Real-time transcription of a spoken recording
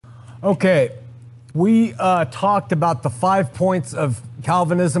Okay, we talked about the 5 points of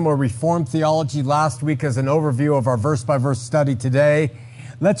Calvinism or Reformed theology last week as an overview of our verse-by-verse study today.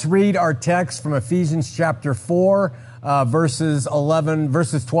 Let's read our text from Ephesians chapter 4, verses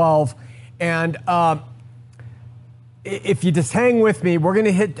 12. And if you just hang with me, we're going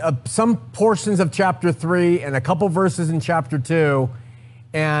to hit some portions of chapter 3 and a couple verses in chapter 2.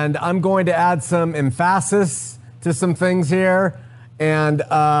 And I'm going to add some emphasis to some things here. And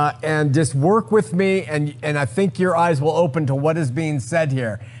just work with me, and I think your eyes will open to what is being said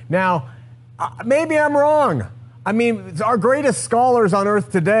here. Now, maybe I'm wrong. I mean, our greatest scholars on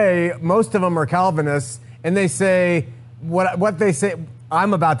earth today, most of them are Calvinists, and they say, what they say,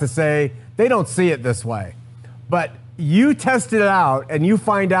 I'm about to say, they don't see it this way. But you test it out, and you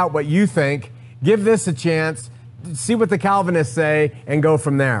find out what you think. Give this a chance, see what the Calvinists say, and go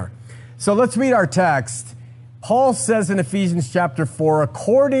from there. So let's read our text. Paul says in Ephesians chapter 4,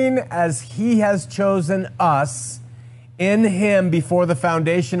 according as he has chosen us in him before the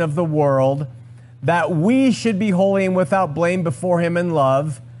foundation of the world, that we should be holy and without blame before him in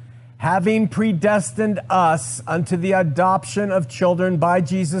love, having predestined us unto the adoption of children by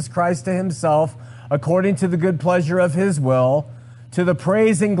Jesus Christ to himself, according to the good pleasure of his will, to the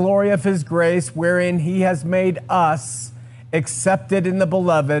praise and glory of his grace, wherein he has made us accepted in the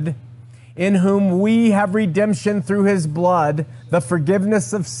beloved, in whom we have redemption through his blood, the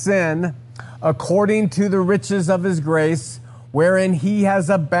forgiveness of sin, according to the riches of his grace, wherein he has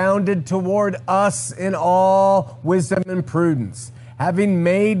abounded toward us in all wisdom and prudence, having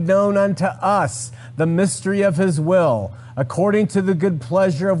made known unto us the mystery of his will, according to the good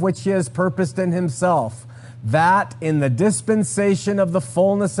pleasure of which he has purposed in himself, that in the dispensation of the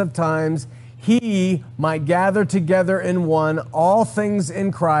fullness of times he might gather together in one all things in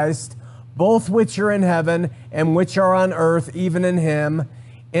Christ, both which are in heaven and which are on earth, even in him,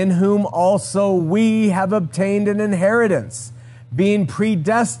 in whom also we have obtained an inheritance, being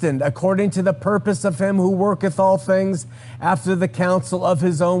predestined according to the purpose of him who worketh all things after the counsel of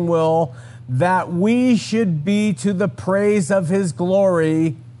his own will, that we should be to the praise of his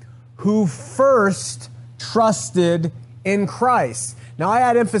glory, who first trusted in Christ. Now I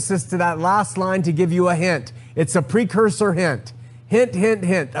add emphasis to that last line to give you a hint. It's a precursor hint. Hint, hint,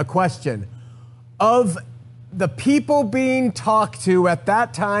 hint, a question. Of the people being talked to at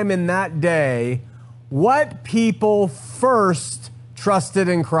that time in that day, what people first trusted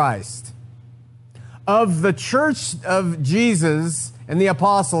in Christ? Of the church of Jesus and the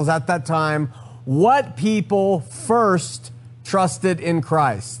apostles at that time, what people first trusted in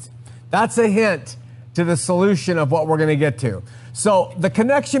Christ? That's a hint to the solution of what we're going to get to. So the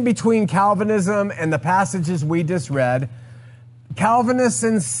connection between Calvinism and the passages we just read, Calvinists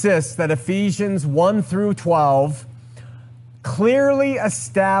insist that Ephesians 1 through 12 clearly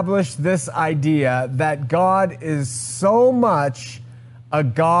establish this idea that God is so much a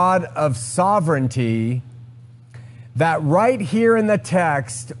God of sovereignty that right here in the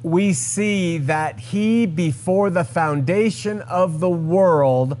text we see that he, before the foundation of the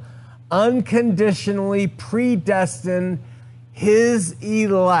world, unconditionally predestined his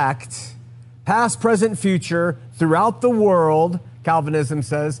elect, past, present, future, throughout the world. Calvinism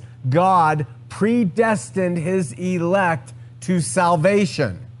says God predestined his elect to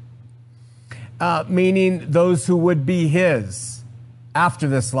salvation, meaning those who would be his after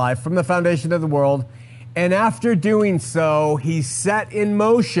this life from the foundation of the world. And after doing so, he set in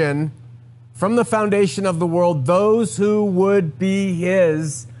motion from the foundation of the world those who would be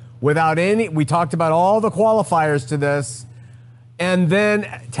his without any, we talked about all the qualifiers to this, and then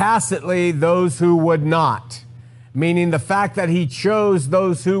tacitly those who would not. Meaning the fact that he chose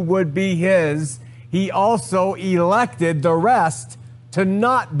those who would be his, he also elected the rest to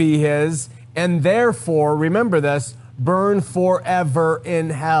not be his, and therefore, remember this, burn forever in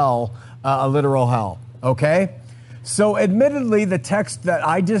hell, a literal hell. Okay? So admittedly, the text that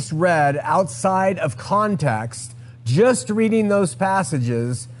I just read outside of context, just reading those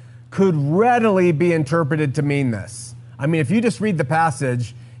passages, could readily be interpreted to mean this. I mean, if you just read the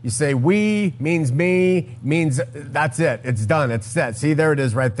passage, you say we means me, means that's it. It's done. It's set. See, there it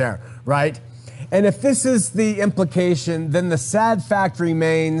is right there, right? And if this is the implication, then the sad fact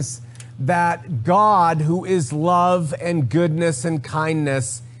remains that God, who is love and goodness and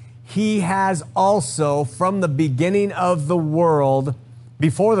kindness, he has also, from the beginning of the world,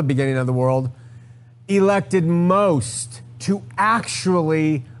 before the beginning of the world, elected most to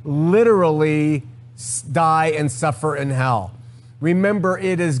actually, literally die and suffer in hell. Remember,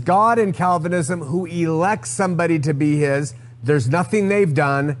 it is God in Calvinism who elects somebody to be his. There's nothing they've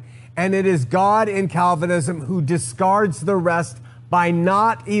done. And it is God in Calvinism who discards the rest by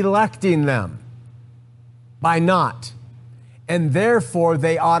not electing them. By not. And therefore,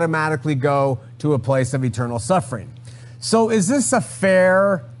 they automatically go to a place of eternal suffering. So is this a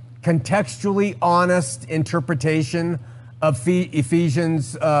fair, contextually honest interpretation of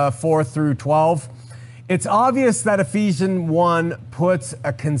Ephesians 4 through 12? It's obvious that Ephesians 1 puts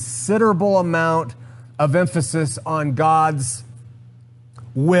a considerable amount of emphasis on God's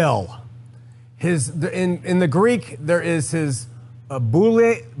will. In the Greek, there is his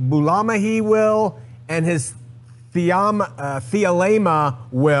boulamahi will and his theolema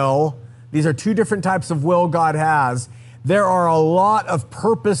will. These are two different types of will God has. There are a lot of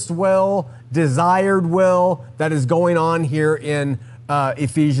purposed will, desired will that is going on here in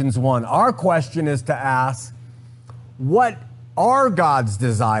Ephesians 1. Our question is to ask, what are God's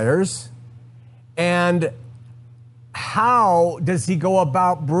desires and how does he go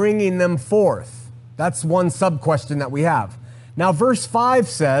about bringing them forth? That's one sub-question that we have. Now, verse 5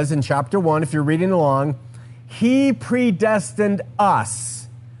 says in chapter 1, if you're reading along, he predestined us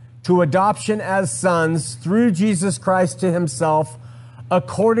to adoption as sons through Jesus Christ to himself,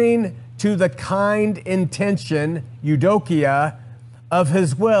 according to the kind intention, eudokia, of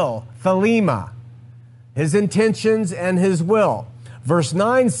his will, thelema, his intentions and his will. Verse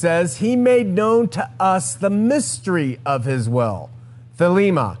 9 says, he made known to us the mystery of his will,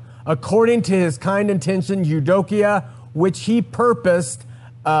 thelema, according to his kind intention, eudokia, which he purposed,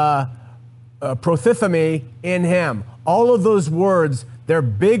 prothithemi, in him. All of those words, they're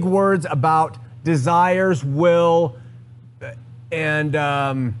big words about desires, will,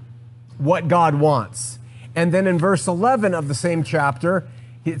 and what God wants. And then in verse 11 of the same chapter,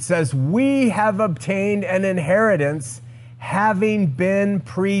 it says, we have obtained an inheritance, having been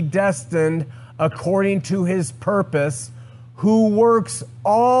predestined according to his purpose, who works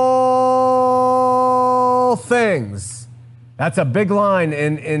all things. That's a big line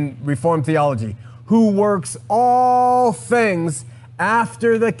in Reformed theology. Who works all things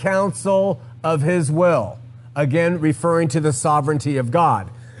after the counsel of his will. Again, referring to the sovereignty of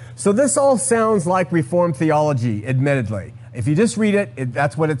God. So this all sounds like Reformed theology, admittedly. If you just read it,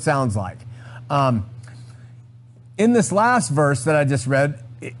 that's what it sounds like. In this last verse that I just read,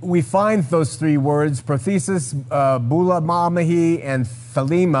 we find those three words, prothesis, boulamahi, and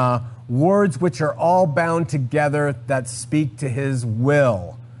thelema, words which are all bound together that speak to his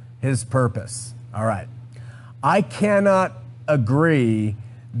will, his purpose. All right. I cannot agree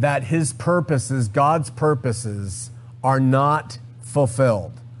that his purposes, God's purposes, are not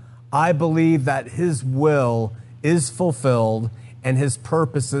fulfilled. I believe that his will is fulfilled and his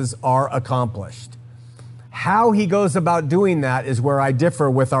purposes are accomplished. How he goes about doing that is where I differ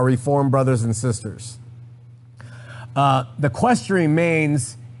with our Reformed brothers and sisters. The question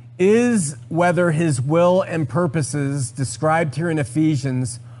remains, is whether his will and purposes described here in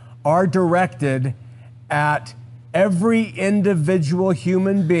Ephesians are directed at every individual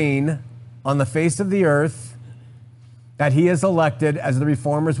human being on the face of the earth that he has elected, as the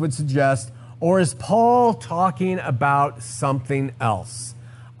Reformers would suggest, or is Paul talking about something else?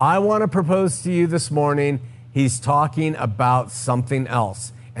 I want to propose to you this morning, he's talking about something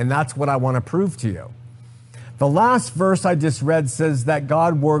else, and that's what I want to prove to you. The last verse I just read says that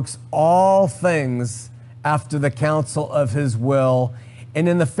God works all things after the counsel of his will, and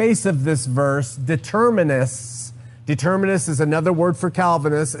in the face of this verse, determinists is another word for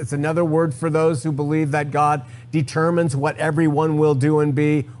Calvinists. It's another word for those who believe that God determines what everyone will do and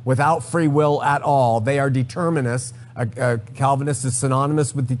be without free will at all. They are determinists. Calvinist is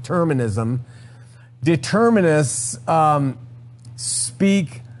synonymous with determinism. Determinists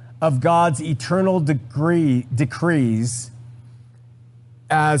speak of God's eternal decrees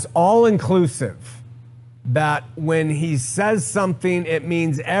as all-inclusive, that when he says something, it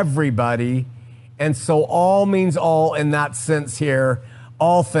means everybody. And so all means all in that sense here.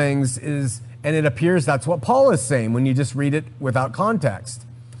 All things is, and it appears that's what Paul is saying when you just read it without context.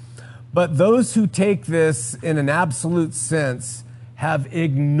 But those who take this in an absolute sense have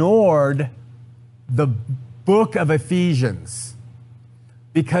ignored the book of Ephesians,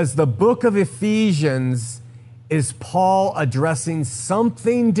 because the book of Ephesians is Paul addressing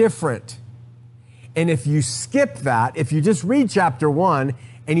something different. And if you skip that, if you just read chapter 1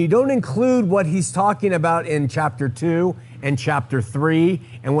 and you don't include what he's talking about in chapter 2 and chapter 3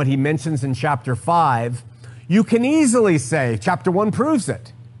 and what he mentions in chapter 5, you can easily say chapter 1 proves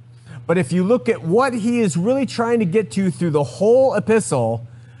it. But if you look at what he is really trying to get to through the whole epistle,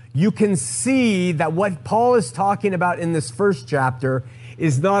 you can see that what Paul is talking about in this first chapter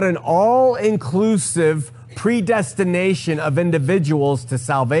is not an all-inclusive predestination of individuals to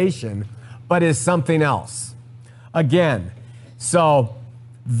salvation, but is something else. Again, So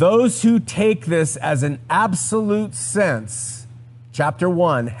those who take this as an absolute sense, chapter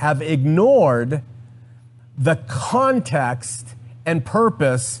 1, have ignored the context and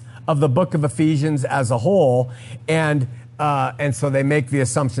purpose of the book of Ephesians as a whole, and so they make the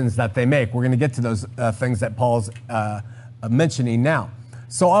assumptions that they make. We're going to get to those things that Paul's mentioning now.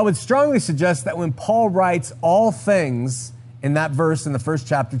 So I would strongly suggest that when Paul writes all things in that verse in the first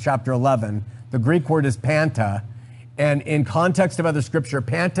chapter, chapter 11, the Greek word is panta, and in context of other scripture,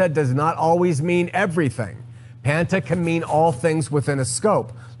 panta does not always mean everything. Panta can mean all things within a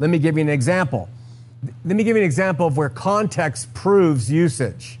scope. Let me give you an example. Let me give you an example of where context proves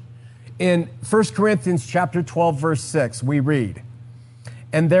usage. In 1 Corinthians chapter 12, verse 6, we read,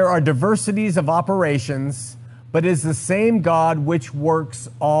 "And there are diversities of operations, but is the same God which works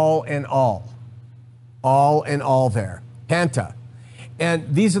all in all." All in all there. Panta.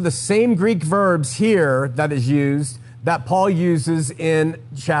 And these are the same Greek verbs here that is used that Paul uses in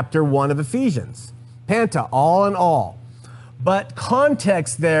chapter 1 of Ephesians. Panta, all in all. But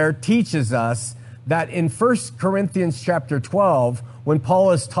context there teaches us that in 1 Corinthians chapter 12, when Paul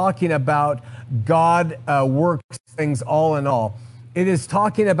is talking about God works things all in all, it is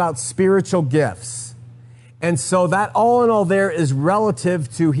talking about spiritual gifts. And so that all in all there is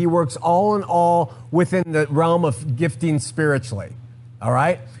relative to he works all in all within the realm of gifting spiritually. All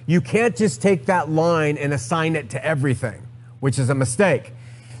right? You can't just take that line and assign it to everything, which is a mistake.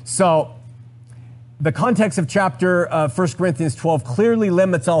 So the context of chapter 1 Corinthians 12 clearly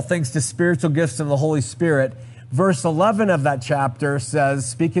limits all things to spiritual gifts of the Holy Spirit. Verse 11 of that chapter says,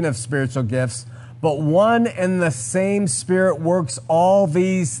 speaking of spiritual gifts, "But one and the same Spirit works all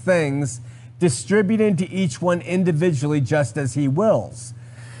these things, distributing to each one individually just as he wills."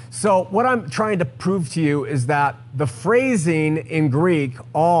 So what I'm trying to prove to you is that the phrasing in Greek,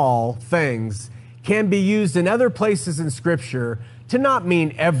 all things, can be used in other places in Scripture to not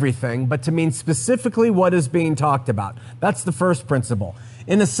mean everything, but to mean specifically what is being talked about. That's the first principle.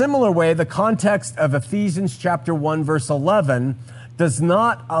 In a similar way, the context of Ephesians chapter 1, verse 11 does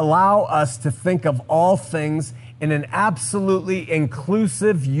not allow us to think of all things in an absolutely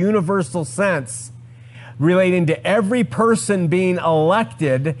inclusive, universal sense, relating to every person being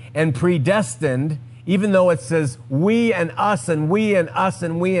elected and predestined, even though it says we and us and we and us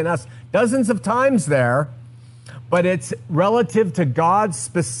and we and us dozens of times there, but it's relative to God's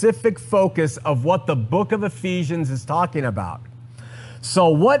specific focus of what the book of Ephesians is talking about. So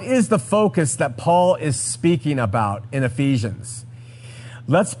what is the focus that Paul is speaking about in Ephesians?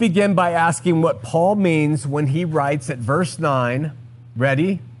 Let's begin by asking what Paul means when he writes at verse 9,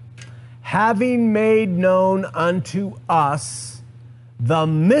 ready? "Having made known unto us the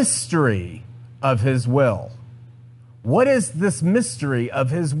mystery of his will." What is this mystery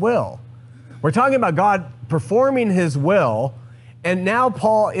of his will? We're talking about God performing his will, and now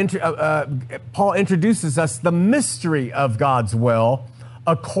Paul introduces us the mystery of God's will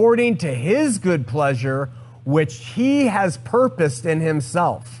according to his good pleasure, which he has purposed in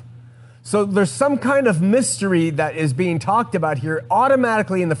himself. So there's some kind of mystery that is being talked about here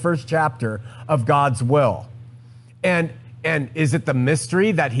automatically in the first chapter of God's will. And is it the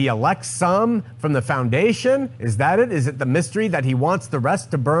mystery that he elects some from the foundation? Is that it? Is it the mystery that he wants the rest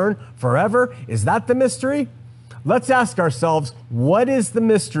to burn forever? Is that the mystery? Let's ask ourselves, what is the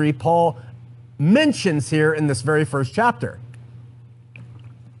mystery Paul mentions here in this very first chapter?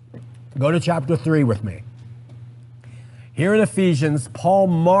 Go to chapter 3 with me. Here in Ephesians, Paul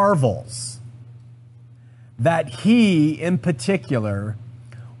marvels that he, in particular,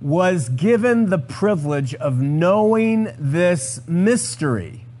 was given the privilege of knowing this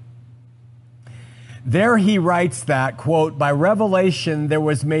mystery. There he writes that, quote, "By revelation there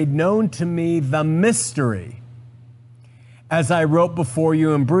was made known to me the mystery, as I wrote before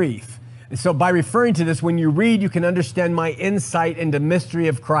you in brief." So by referring to this, when you read, you can understand my insight into mystery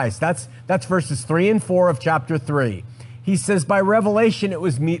of Christ. That's verses 3 and 4 of chapter 3. He says, by revelation, it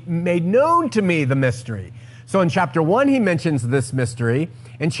was made known to me, the mystery. So in chapter 1, he mentions this mystery.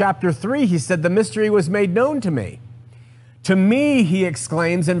 In chapter 3, he said, the mystery was made known to me. To me, he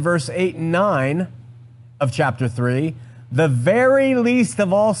exclaims in verse 8 and 9 of chapter 3, the very least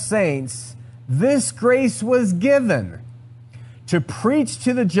of all saints, this grace was given to preach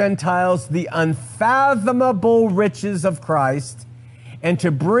to the Gentiles the unfathomable riches of Christ, and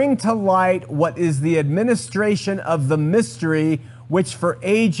to bring to light what is the administration of the mystery which for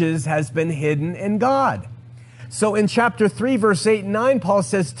ages has been hidden in God. So in chapter 3, verse 8 and 9, Paul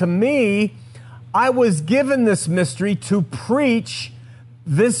says, to me, I was given this mystery to preach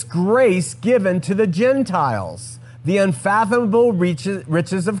this grace given to the Gentiles, the unfathomable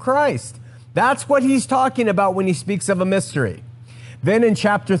riches of Christ. That's what he's talking about when he speaks of a mystery. Then in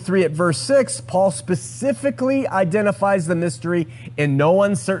chapter 3 at verse 6, Paul specifically identifies the mystery in no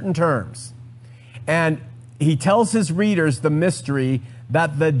uncertain terms. And he tells his readers the mystery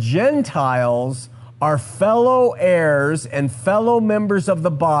that the Gentiles are fellow heirs and fellow members of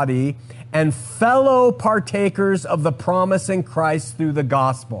the body and fellow partakers of the promise in Christ through the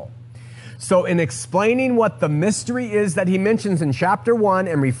gospel. So in explaining what the mystery is that he mentions in chapter 1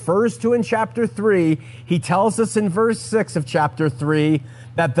 and refers to in chapter 3, he tells us in verse 6 of chapter 3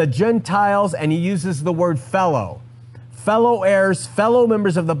 that the Gentiles, and he uses the word fellow heirs, fellow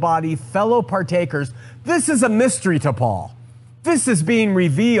members of the body, fellow partakers. This is a mystery to Paul. This is being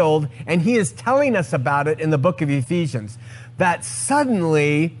revealed, and he is telling us about it in the book of Ephesians, that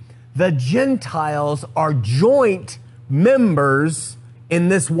suddenly the Gentiles are joint members in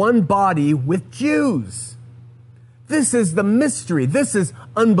this one body with Jews. This is the mystery. This is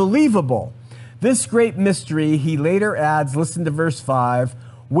unbelievable. This great mystery, he later adds, listen to verse 5,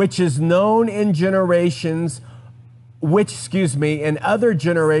 which is known in generations, in other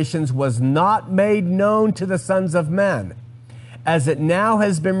generations was not made known to the sons of men, as it now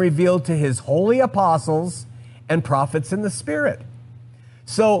has been revealed to his holy apostles and prophets in the Spirit.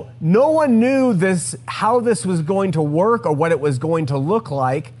 So no one knew how this was going to work or what it was going to look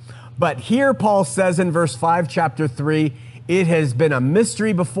like. But here Paul says in verse 5, chapter 3, it has been a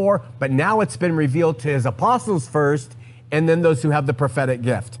mystery before, but now it's been revealed to his apostles first, and then those who have the prophetic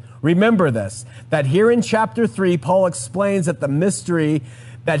gift. Remember this, that here in chapter 3, Paul explains that the mystery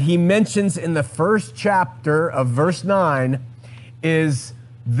that he mentions in the first chapter of verse 9 is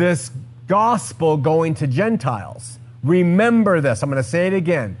this gospel going to Gentiles. Remember this, I'm going to say it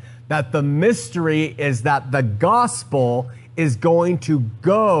again, that the mystery is that the gospel is going to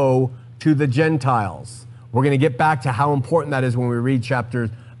go to the Gentiles. We're going to get back to how important that is when we read chapter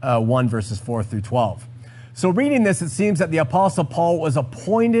 1, verses 4 through 12. So reading this, it seems that the Apostle Paul was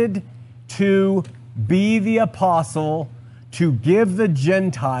appointed to be the apostle, to give the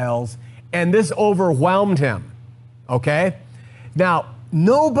Gentiles, and this overwhelmed him, okay? Now,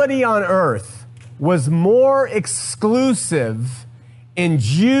 nobody on earth was more exclusive in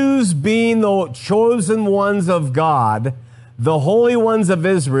Jews being the chosen ones of God, the holy ones of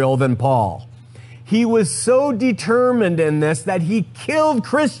Israel, than Paul. He was so determined in this that he killed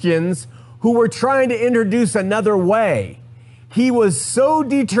Christians who were trying to introduce another way. He was so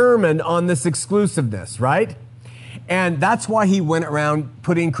determined on this exclusiveness, right? And that's why he went around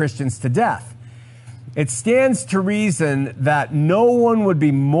putting Christians to death. It stands to reason that no one would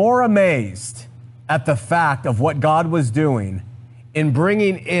be more amazed at the fact of what God was doing in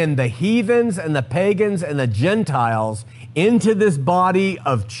bringing in the heathens and the pagans and the Gentiles into this body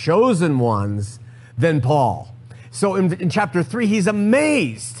of chosen ones than Paul. So in chapter 3, he's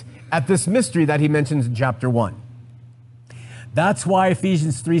amazed at this mystery that he mentions in chapter 1. That's why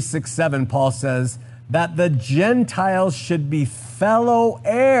Ephesians 3, 6, 7, Paul says that the Gentiles should be fellow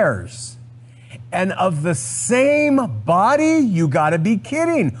heirs and of the same body. You got to be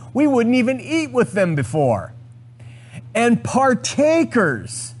kidding. We wouldn't even eat with them before. And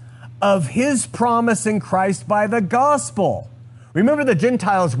partakers of his promise in Christ by the gospel. Remember, the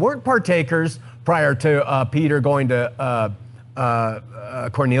Gentiles weren't partakers prior to Peter going to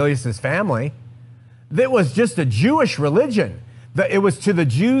Cornelius' family. That was just a Jewish religion. It was to the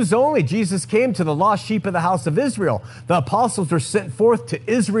Jews only. Jesus came to the lost sheep of the house of Israel. The apostles were sent forth to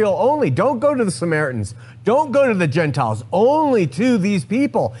Israel only. Don't go to the Samaritans. Don't go to the Gentiles. Only to these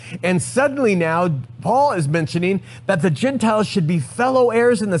people. And suddenly now, Paul is mentioning that the Gentiles should be fellow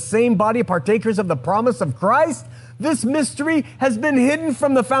heirs in the same body, partakers of the promise of Christ. This mystery has been hidden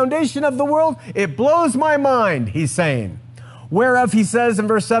from the foundation of the world. It blows my mind, he's saying. Whereof he says in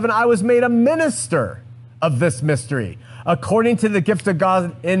verse 7, I was made a minister of this mystery, according to the gift of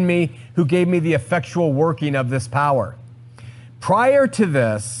God in me, who gave me the effectual working of this power. Prior to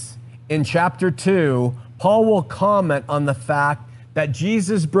this, in chapter 2, Paul will comment on the fact that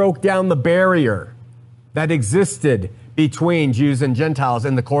Jesus broke down the barrier that existed between Jews and Gentiles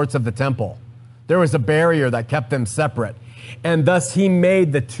in the courts of the temple. There was a barrier that kept them separate. And thus he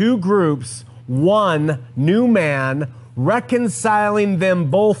made the two groups one new man, reconciling them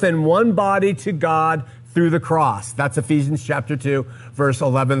both in one body to God through the cross. That's Ephesians chapter 2, verse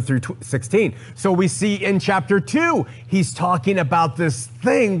 11 through 16. So we see in chapter 2, he's talking about this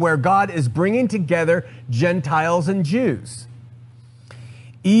thing where God is bringing together Gentiles and Jews.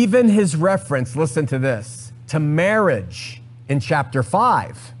 Even his reference, listen to this, to marriage in chapter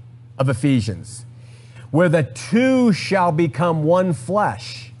 5 of Ephesians, where the two shall become one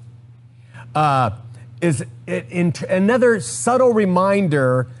flesh, is another subtle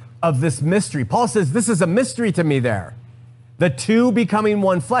reminder of this mystery. Paul says, this is a mystery to me there. The two becoming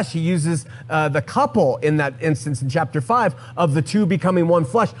one flesh. He uses the couple in that instance in chapter 5 of the two becoming one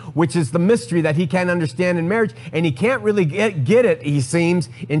flesh, which is the mystery that he can't understand in marriage. And he can't really get it, he seems,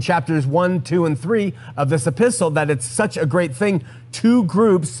 in chapters 1, 2, and 3 of this epistle, that it's such a great thing. Two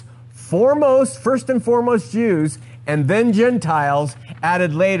groups, first and foremost Jews, and then Gentiles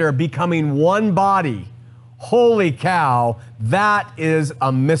added later, becoming one body. Holy cow, that is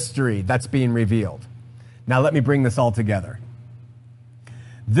a mystery that's being revealed. Now let me bring this all together.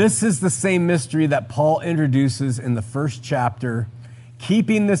 This is the same mystery that Paul introduces in the first chapter.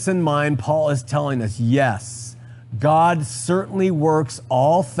 Keeping this in mind, Paul is telling us, yes, God certainly works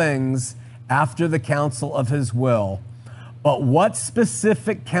all things after the counsel of his will. But what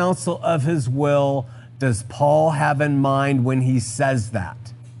specific counsel of his will does Paul have in mind when he says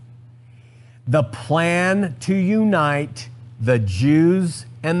that? The plan to unite the Jews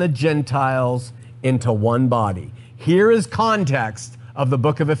and the Gentiles into one body. Here is context of the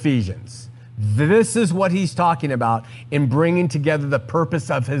book of Ephesians. This is what he's talking about in bringing together the purpose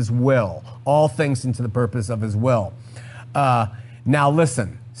of his will, all things into the purpose of his will. Now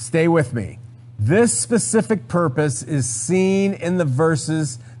listen, stay with me. This specific purpose is seen in the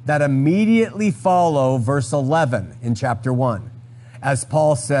verses that immediately follow verse 11 in chapter 1. As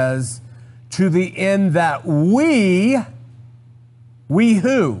Paul says, to the end that we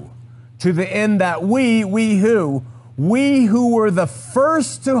who? To the end that we who? We who were the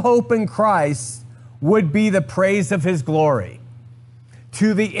first to hope in Christ would be the praise of his glory.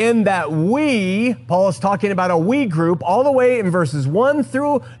 To the end that we, Paul is talking about a we group, all the way in verses 1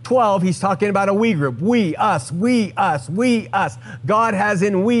 through 12, he's talking about a we group. We, us, we, us, we, us. God has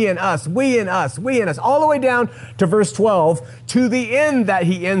in we and us, we and us, we and us, all the way down to verse 12, to the end that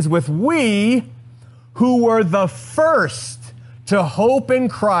he ends with we who were the first to hope in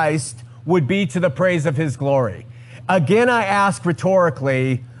Christ would be to the praise of his glory. Again, I ask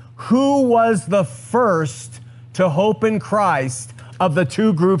rhetorically, who was the first to hope in Christ of the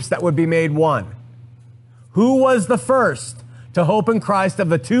two groups that would be made one? Who was the first to hope in Christ of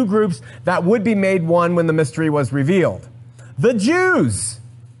the two groups that would be made one when the mystery was revealed? The Jews.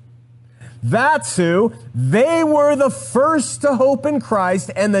 That's who. They were the first to hope in Christ,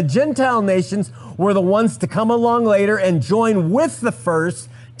 and the Gentile nations were the ones to come along later and join with the first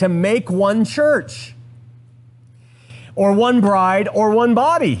to make one church, or one bride, or one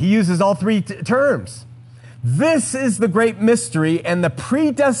body. He uses all three terms. This is the great mystery, and the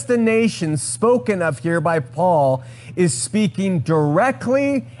predestination spoken of here by Paul is speaking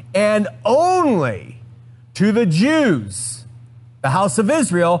directly and only to the Jews, the house of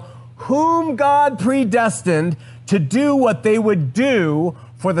Israel, whom God predestined to do what they would do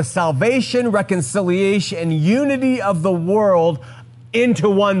for the salvation, reconciliation, and unity of the world into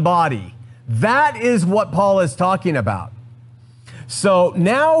one body. That is what Paul is talking about. So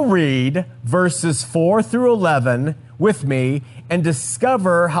now read verses 4 through 11 with me and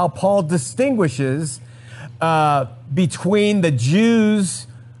discover how Paul distinguishes between the Jews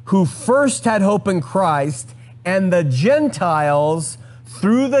who first had hope in Christ and the Gentiles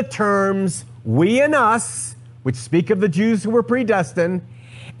through the terms we and us, which speak of the Jews who were predestined,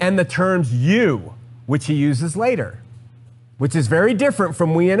 and the terms you, which he uses later, which is very different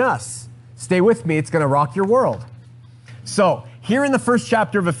from we and us. Stay with me, it's going to rock your world. So, here in the first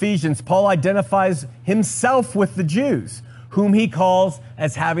chapter of Ephesians, Paul identifies himself with the Jews, whom he calls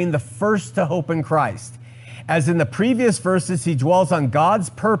as having the first to hope in Christ. As in the previous verses, he dwells on God's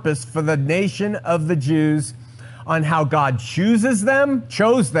purpose for the nation of the Jews, on how God chose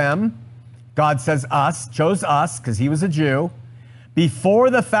them. God says us, chose us, because he was a Jew, before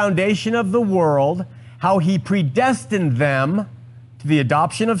the foundation of the world, how he predestined them to the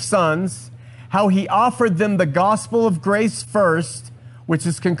adoption of sons, how he offered them the gospel of grace first, which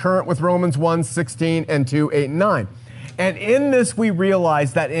is concurrent with Romans 1:16 and 2:8 and 9. And in this, we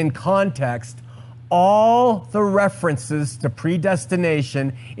realize that in context, all the references to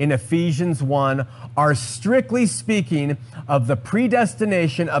predestination in Ephesians 1 are strictly speaking of the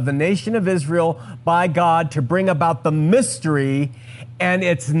predestination of the nation of Israel by God to bring about the mystery. And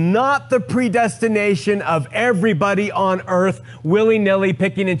it's not the predestination of everybody on earth willy-nilly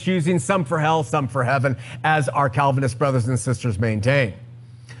picking and choosing, some for hell, some for heaven, as our Calvinist brothers and sisters maintain.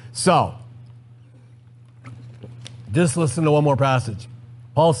 So, just listen to one more passage.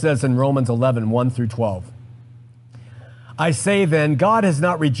 Paul says in Romans 11, 1 through 12, I say then, God has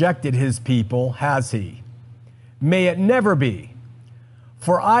not rejected his people, has he? May it never be.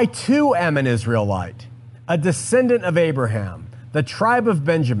 For I too am an Israelite, a descendant of Abraham, the tribe of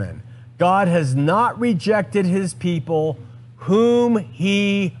Benjamin. God has not rejected his people whom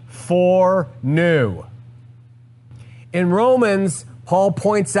he foreknew. In Romans, Paul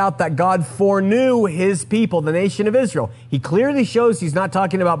points out that God foreknew his people, the nation of Israel. He clearly shows he's not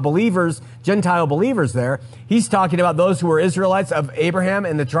talking about believers, Gentile believers there. He's talking about those who were Israelites of Abraham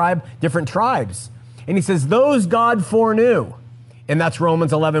and the different tribes. And he says, those God foreknew. And that's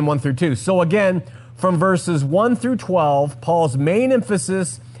Romans 11, 1 through 2. So again, from verses 1 through 12, Paul's main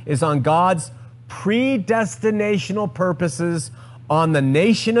emphasis is on God's predestinational purposes on the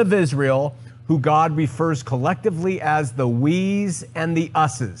nation of Israel, who God refers collectively as the we's and the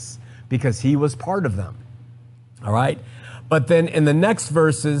us's, because he was part of them. All right? But then in the next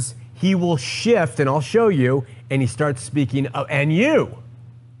verses, he will shift, and I'll show you, and he starts speaking of, and you.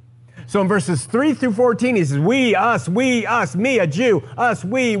 So in verses 3 through 14, he says, we, us, me, a Jew, us,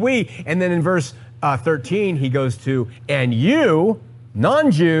 we. And then in verse 13, he goes to, and you,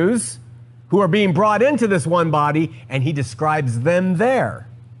 non-Jews, who are being brought into this one body, and he describes them there.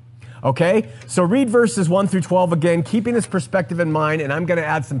 Okay? So read verses 1 through 12 again, keeping this perspective in mind, and I'm going to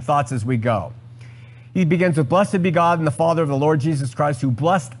add some thoughts as we go. He begins with, blessed be God and the Father of the Lord Jesus Christ, who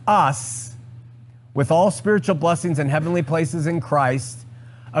blessed us with all spiritual blessings in heavenly places in Christ,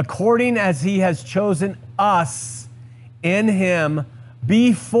 according as he has chosen us in him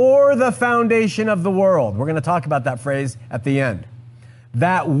before the foundation of the world. We're going to talk about that phrase at the end.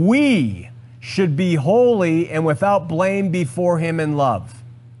 That we should be holy and without blame before him in love,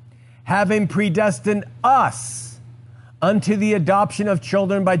 having predestined us unto the adoption of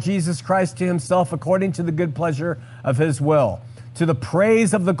children by Jesus Christ to himself, according to the good pleasure of his will, to the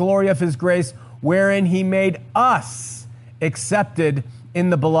praise of the glory of his grace, wherein he made us accepted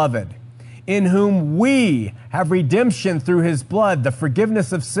in the beloved, in whom we have redemption through his blood, the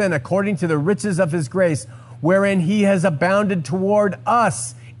forgiveness of sin, according to the riches of his grace, wherein he has abounded toward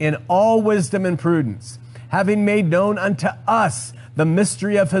us in all wisdom and prudence, having made known unto us the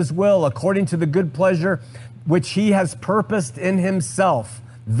mystery of his will, according to the good pleasure which he has purposed in himself.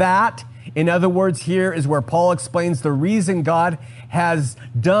 That, in other words, here is where Paul explains the reason God has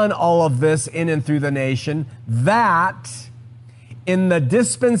done all of this in and through the nation, that in the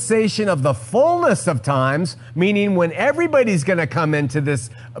dispensation of the fullness of times, meaning when everybody's going to come into this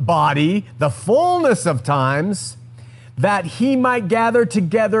body, the fullness of times, that he might gather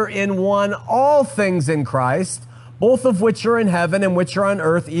together in one all things in Christ, both of which are in heaven and which are on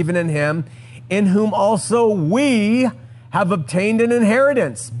earth, even in him, in whom also we have obtained an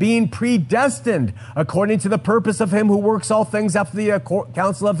inheritance, being predestined according to the purpose of him who works all things after the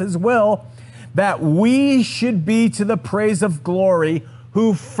counsel of his will, that we should be to the praise of glory,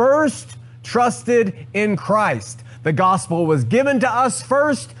 who first trusted in Christ. The gospel was given to us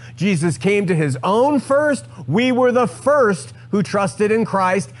first. Jesus came to his own first. We were the first who trusted in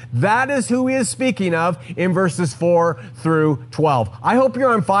Christ. That is who he is speaking of in verses 4 through 12. I hope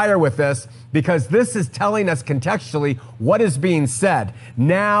you're on fire with this, because this is telling us contextually what is being said.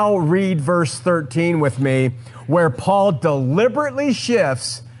 Now read verse 13 with me, where Paul deliberately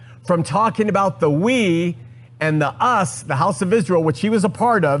shifts from talking about the we and the us, the house of Israel, which he was a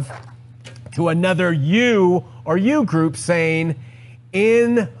part of, to another you or you group, saying,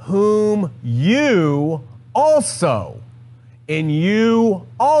 in whom you also. In you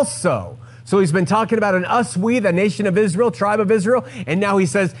also. So he's been talking about an us, we, the nation of Israel, tribe of Israel, and now he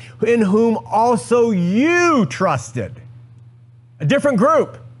says, in whom also you trusted. A different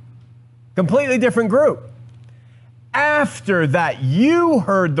group. Completely different group. After that you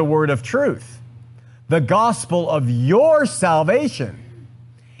heard the word of truth, the gospel of your salvation,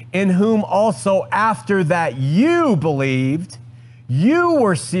 in whom also after that you believed, you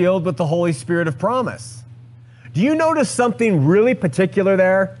were sealed with the Holy Spirit of promise. Do you notice something really particular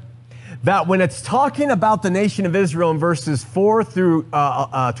there? That when it's talking about the nation of Israel in verses 4 through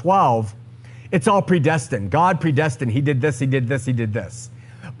 12, it's all predestined. God predestined. He did this, he did this, he did this.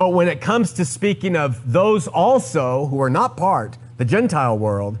 But when it comes to speaking of those also who are not part, the Gentile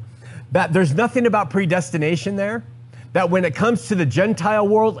world, that there's nothing about predestination there. That when it comes to the Gentile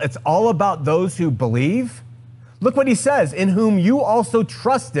world, it's all about those who believe. Look what he says, in whom you also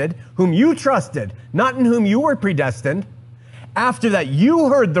trusted, whom you trusted, not in whom you were predestined. After that you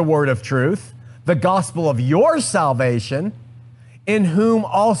heard the word of truth, the gospel of your salvation, in whom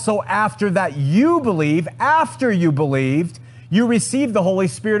also after that you believe, after you believed, you received the Holy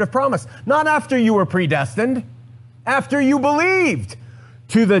Spirit of promise. Not after you were predestined, after you believed.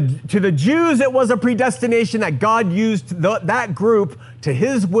 To the Jews, it was a predestination that God used that group to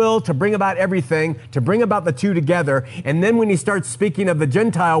his will to bring about everything, to bring about the two together. And then when he starts speaking of the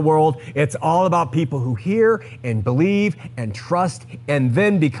Gentile world, it's all about people who hear and believe and trust, and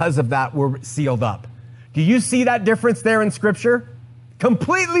then because of that, we're sealed up. Do you see that difference there in Scripture?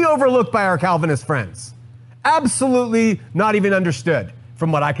 Completely overlooked by our Calvinist friends. Absolutely not even understood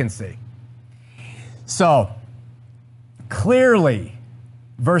from what I can see. So, clearly,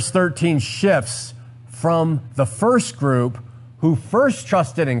 verse 13 shifts from the first group who first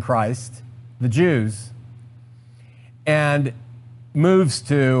trusted in Christ, the Jews, and moves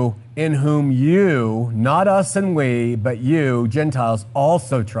to in whom you, not us and we, but you, Gentiles,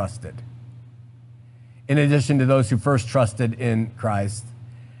 also trusted. In addition to those who first trusted in Christ.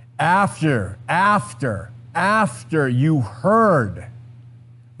 After you heard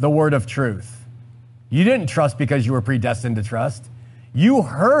the word of truth. You didn't trust because you were predestined to trust. You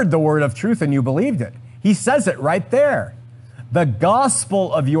heard the word of truth and you believed it. He says it right there. The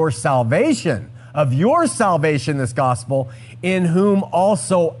gospel of your salvation, this gospel, in whom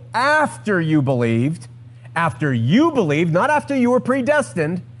also after you believed, not after you were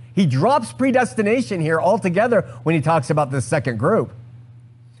predestined. He drops predestination here altogether when he talks about this second group.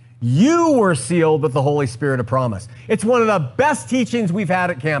 You were sealed with the Holy Spirit of promise. It's one of the best teachings we've had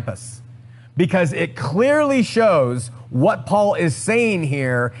at campus because it clearly shows what Paul is saying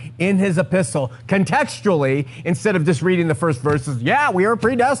here in his epistle contextually instead of just reading the first verses. Yeah, we are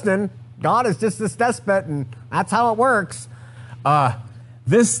predestined. God is just this despot and that's how it works.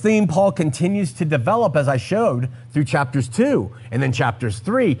 This theme Paul continues to develop, as I showed, through chapters 2 and then chapters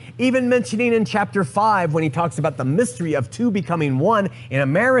 3, even mentioning in chapter 5 when he talks about the mystery of two becoming one in a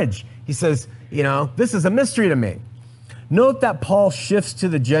marriage. He says, this is a mystery to me. Note that Paul shifts to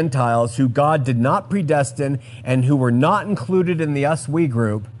the Gentiles who God did not predestine and who were not included in the us-we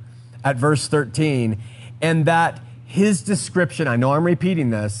group at verse 13, and that his description, I know I'm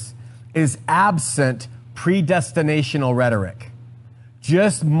repeating this, is absent predestinational rhetoric.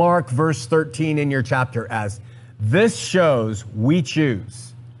 Just mark verse 13 in your chapter as this shows we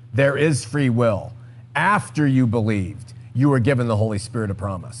choose. There is free will. After you believed, you were given the Holy Spirit of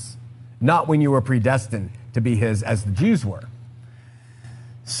promise, not when you were predestined to be his as the Jews were.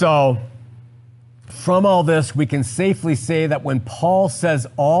 So from all this, we can safely say that when Paul says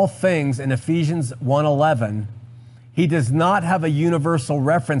all things in Ephesians 1:11, he does not have a universal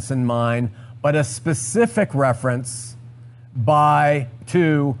reference in mind, but a specific reference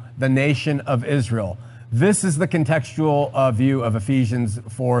to the nation of Israel. This is the contextual view of Ephesians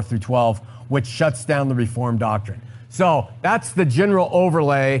 4 through 12, which shuts down the Reformed doctrine. So that's the general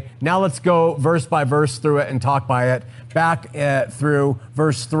overlay. Now let's go verse by verse through it and talk by it. Back through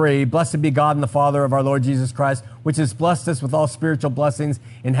verse 3, blessed be God and the Father of our Lord Jesus Christ, which has blessed us with all spiritual blessings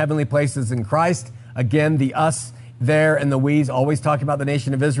in heavenly places in Christ. Again, the us there and the we's always talking about the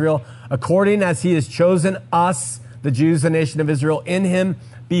nation of Israel. According as he has chosen us, the Jews, the nation of Israel, in him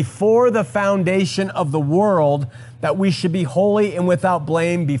before the foundation of the world, that we should be holy and without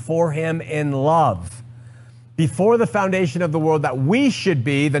blame before him in love. Before the foundation of the world, that we should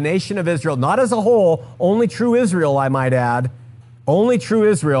be the nation of Israel, not as a whole, only true Israel, I might add, only true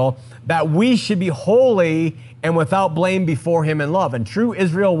Israel, that we should be holy and without blame before him in love. And true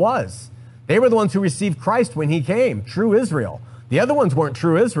Israel was. They were the ones who received Christ when he came, true Israel. The other ones weren't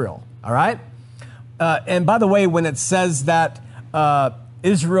true Israel, all right? And by the way, when it says that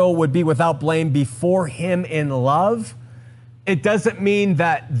Israel would be without blame before him in love, it doesn't mean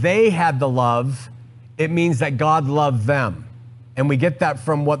that they had the love. It means that God loved them. And we get that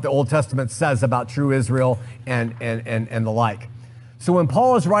from what the Old Testament says about true Israel and the like. So when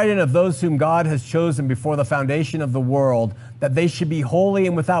Paul is writing of those whom God has chosen before the foundation of the world, that they should be holy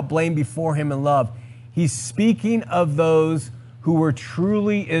and without blame before him in love, he's speaking of those who were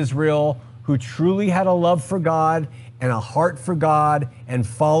truly Israel, who truly had a love for God and a heart for God and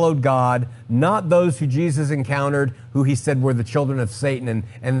followed God, not those who Jesus encountered, who he said were the children of Satan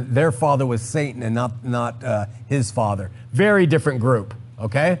and their father was Satan and not his father. Very different group,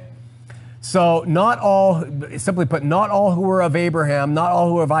 okay? So not all, simply put, not all who were of Abraham, not all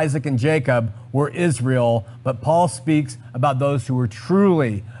who were of Isaac and Jacob were Israel, but Paul speaks about those who were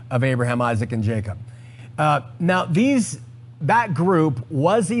truly of Abraham, Isaac, and Jacob. That group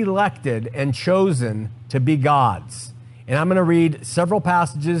was elected and chosen to be God's. And I'm going to read several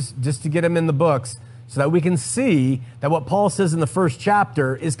passages just to get them in the books so that we can see that what Paul says in the first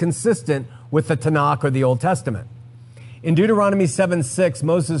chapter is consistent with the Tanakh or the Old Testament. In Deuteronomy 7:6,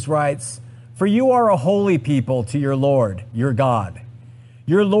 Moses writes, "For you are a holy people to your Lord, your God.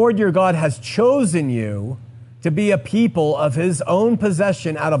 Your Lord, your God, has chosen you to be a people of his own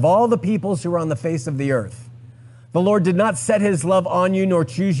possession out of all the peoples who are on the face of the earth. The Lord did not set his love on you nor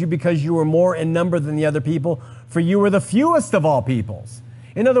choose you because you were more in number than the other people, for you were the fewest of all peoples."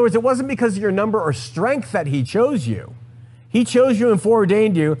 In other words, it wasn't because of your number or strength that he chose you. He chose you and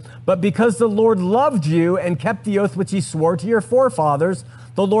foreordained you, but because the Lord loved you and kept the oath which he swore to your forefathers,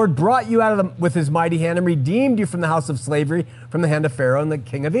 the Lord brought you out with his mighty hand and redeemed you from the house of slavery, from the hand of Pharaoh and the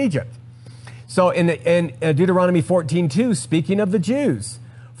king of Egypt. So in Deuteronomy 14:2, speaking of the Jews,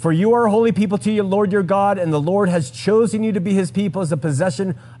 for you are a holy people to your Lord your God, and the Lord has chosen you to be his people as a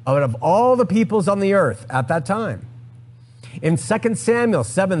possession out of all the peoples on the earth at that time. In 2 Samuel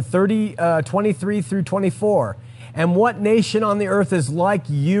 7:23 through 24, and what nation on the earth is like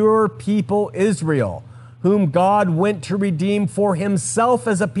your people Israel, whom God went to redeem for himself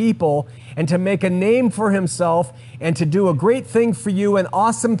as a people and to make a name for himself and to do a great thing for you, an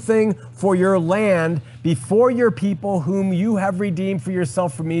awesome thing for your land before your people whom you have redeemed for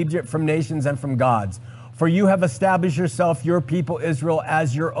yourself from Egypt, from nations and from gods. For you have established yourself, your people Israel,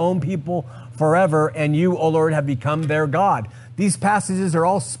 as your own people forever, and you, O Lord, have become their God. These passages are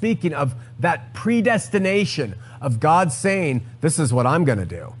all speaking of that predestination of God saying, this is what I'm going to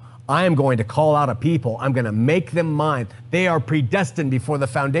do. I am going to call out a people. I'm going to make them mine. They are predestined before the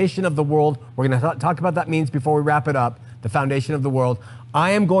foundation of the world. We're going to talk about that means before we wrap it up, the foundation of the world.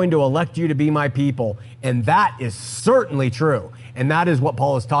 I am going to elect you to be my people. And that is certainly true. And that is what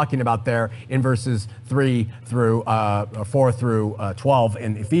Paul is talking about there in verses 4 through 12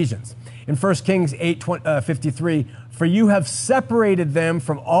 in Ephesians. In 1 Kings 8:53, for you have separated them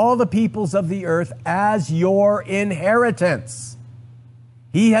from all the peoples of the earth as your inheritance.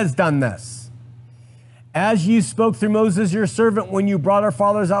 He has done this. As you spoke through Moses, your servant, when you brought our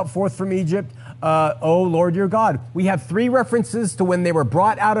fathers out forth from Egypt, O Lord your God. We have 3 references to when they were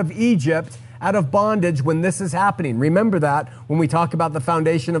brought out of Egypt, out of bondage, when this is happening. Remember that when we talk about the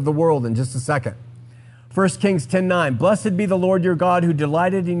foundation of the world in just a second. 1 Kings 10:9, blessed be the Lord your God who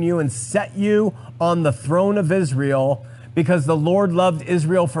delighted in you and set you on the throne of Israel, because the Lord loved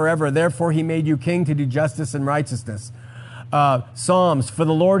Israel forever. Therefore he made you king to do justice and righteousness. Psalms, for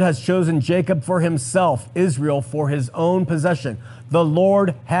the Lord has chosen Jacob for himself, Israel for his own possession. The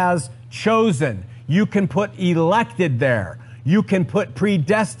Lord has chosen. You can put elected there. You can put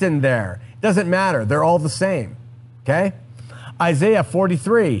predestined there. Doesn't matter. They're all the same. Okay? Isaiah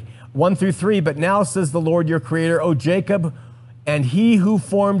 43, 1 through 3, but now says the Lord your creator, O Jacob, and he who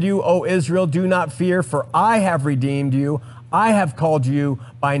formed you, O Israel, do not fear, for I have redeemed you. I have called you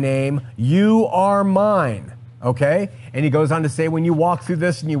by name. You are mine. Okay? And he goes on to say, when you walk through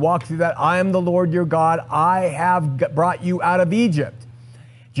this and you walk through that, I am the Lord your God. I have brought you out of Egypt.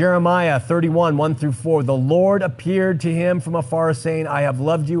 Jeremiah 31, 1 through 4, the Lord appeared to him from afar, saying, I have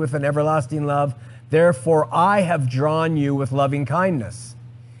loved you with an everlasting love. Therefore, I have drawn you with loving kindness.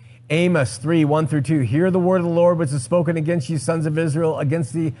 Amos 3, 1 through 2, hear the word of the Lord which is spoken against you, sons of Israel,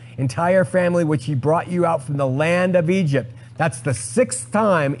 against the entire family which he brought you out from the land of Egypt. That's the 6th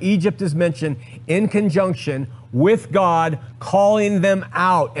time Egypt is mentioned in conjunction with God calling them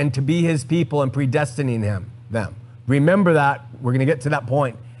out and to be his people and predestining them. Remember that. We're going to get to that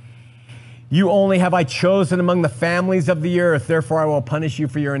point. You only have I chosen among the families of the earth. Therefore, I will punish you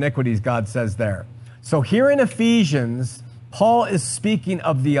for your iniquities, God says there. So here in Ephesians, Paul is speaking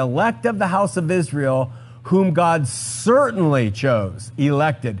of the elect of the house of Israel, whom God certainly chose,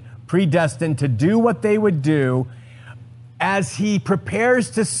 elected, predestined to do what they would do, as he prepares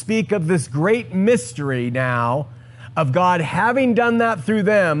to speak of this great mystery now of God having done that through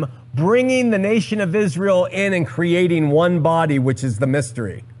them, bringing the nation of Israel in and creating one body, which is the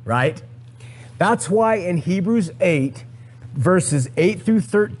mystery, right? That's why in Hebrews 8, verses 8 through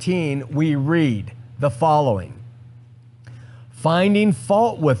 13, we read the following. Finding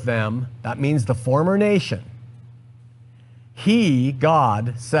fault with them, that means the former nation, he,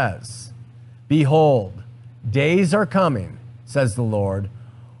 God, says, behold, days are coming, says the Lord,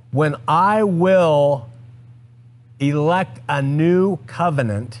 when I will elect a new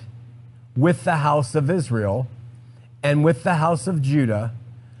covenant with the house of Israel and with the house of Judah,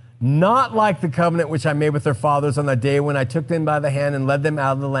 not like the covenant which I made with their fathers on the day when I took them by the hand and led them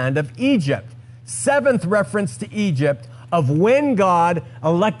out of the land of Egypt. 7th reference to Egypt of when God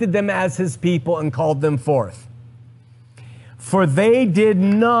elected them as his people and called them forth. For they did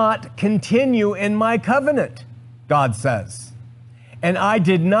not continue in my covenant, God says, and I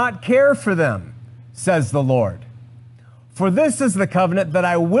did not care for them, says the Lord. For this is the covenant that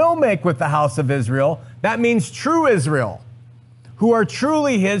I will make with the house of Israel. That means true Israel, who are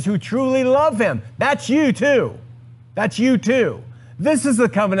truly his, who truly love him. That's you too. That's you too. This is the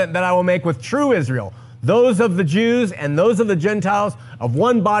covenant that I will make with true Israel, those of the Jews and those of the Gentiles of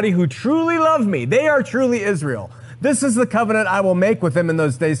one body who truly love me. They are truly Israel. This is the covenant I will make with them in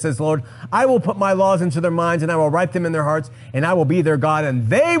those days, says the Lord. I will put my laws into their minds, and I will write them in their hearts, and I will be their God, and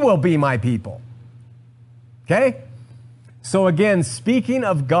they will be my people. Okay? So again, speaking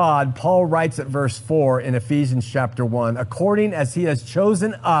of God, Paul writes at verse 4 in Ephesians chapter 1, according as he has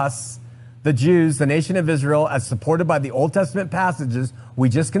chosen us, the Jews, the nation of Israel, as supported by the Old Testament passages we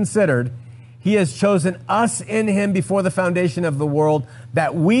just considered, he has chosen us in him before the foundation of the world,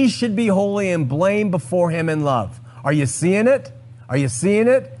 that we should be holy and blameless before him in love. Are you seeing it? Are you seeing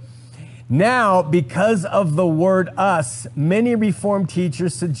it? Now, because of the word us, many Reformed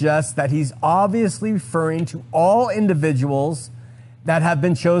teachers suggest that he's obviously referring to all individuals that have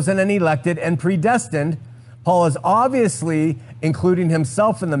been chosen and elected and predestined. Paul is obviously including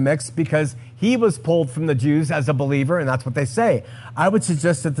himself in the mix because he was pulled from the Jews as a believer, and that's what they say. I would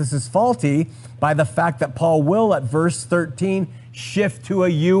suggest that this is faulty by the fact that Paul will, at verse 13, shift to a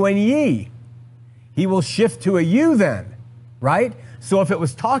you and ye. He will shift to a you then, right? So if it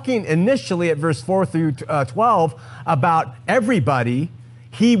was talking initially at verse 4 through 12 about everybody,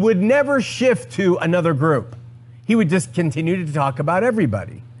 he would never shift to another group. He would just continue to talk about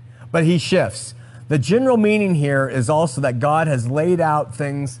everybody. But he shifts. The general meaning here is also that God has laid out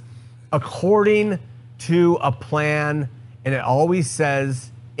things according to a plan, and it always says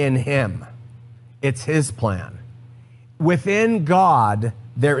in him. It's his plan. Within God,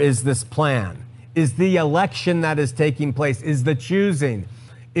 there is this plan. Is the election that is taking place, is the choosing,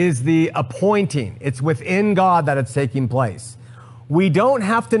 is the appointing. It's within God that it's taking place. We don't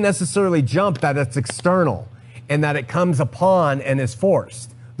have to necessarily jump that it's external and that it comes upon and is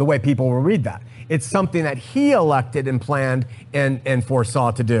forced, the way people will read that. It's something that he elected and planned and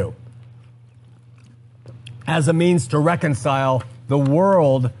foresaw to do as a means to reconcile the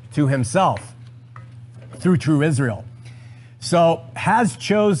world to himself through true Israel. So has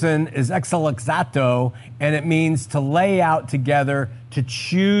chosen is exalexato, and it means to lay out together, to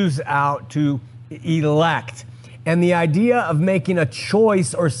choose out, to elect. And the idea of making a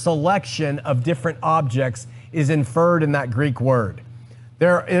choice or selection of different objects is inferred in that Greek word.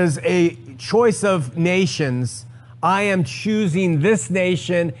 There is a choice of nations. I am choosing this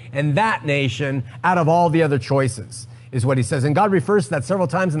nation and that nation out of all the other choices, is what he says. And God refers to that several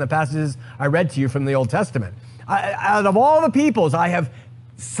times in the passages I read to you from the Old Testament. Out of all the peoples, I have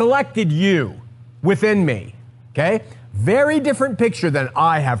selected you within me, okay? Very different picture than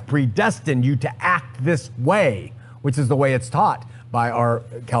I have predestined you to act this way, which is the way it's taught by our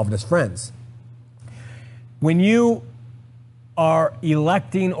Calvinist friends. When you are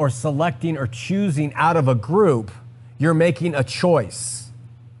electing or selecting or choosing out of a group, you're making a choice.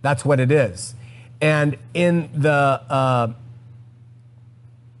 That's what it is. And in the,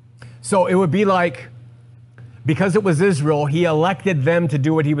 so it would be like, because it was Israel, he elected them to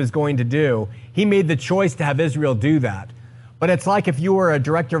do what he was going to do. He made the choice to have Israel do that. But it's like if you were a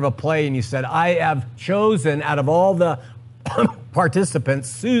director of a play and you said, I have chosen out of all the participants,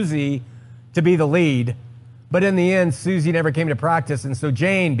 Susie to be the lead. But in the end, Susie never came to practice, and so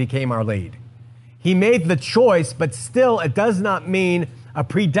Jane became our lead. He made the choice, but still it does not mean a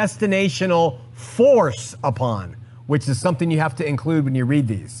predestinational force upon, which is something you have to include when you read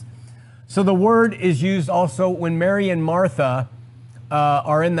these. So the word is used also when Mary and Martha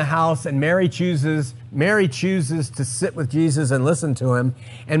are in the house, and Mary chooses to sit with Jesus and listen to him,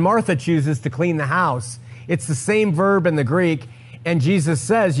 and Martha chooses to clean the house. It's the same verb in the Greek, and Jesus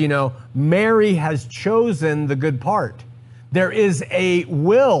says, Mary has chosen the good part. There is a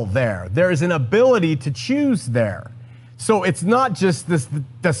will there. There is an ability to choose there. So it's not just this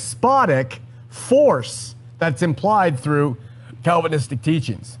despotic force that's implied through Calvinistic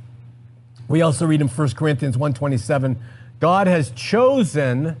teachings. We also read in 1 Corinthians 1:27, God has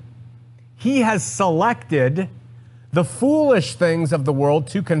chosen, he has selected the foolish things of the world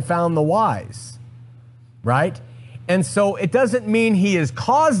to confound the wise, right? And so it doesn't mean he has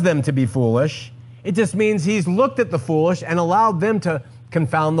caused them to be foolish. It just means he's looked at the foolish and allowed them to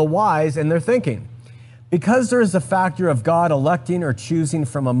confound the wise in their thinking. Because there is a factor of God electing or choosing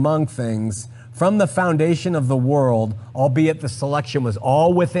from among things, from the foundation of the world, albeit the selection was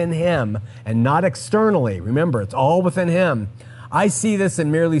all within him and not externally. Remember, it's all within him. I see this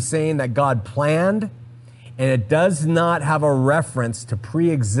in merely saying that God planned, and it does not have a reference to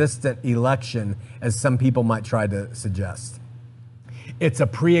pre-existent election, as some people might try to suggest. It's a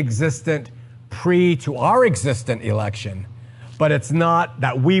pre-existent, to our existent election, but it's not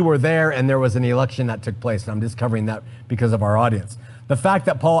that we were there and there was an election that took place. And I'm just covering that because of our audience. The fact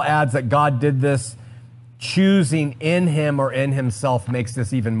that Paul adds that God did this choosing in him or in himself makes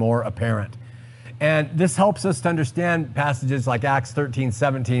this even more apparent. And this helps us to understand passages like Acts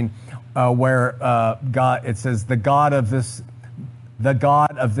 13:17, where God, it says, the God of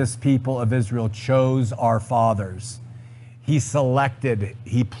this people of Israel chose our fathers. He selected,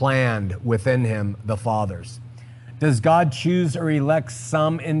 he planned within him the fathers. Does God choose or elect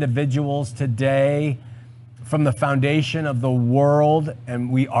some individuals today from the foundation of the world?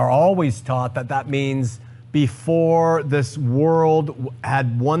 And we are always taught that that means before this world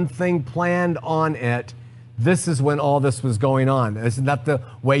had one thing planned on it, this is when all this was going on. Isn't that the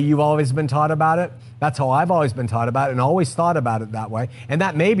way you've always been taught about it? That's how I've always been taught about it and always thought about it that way. And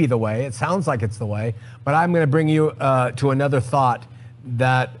that may be the way. It sounds like it's the way. But I'm going to bring you to another thought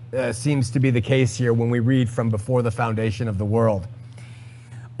that seems to be the case here when we read from before the foundation of the world.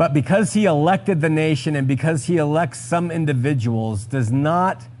 But because he elected the nation and because he elects some individuals does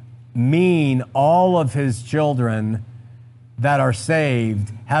not mean all of his children that are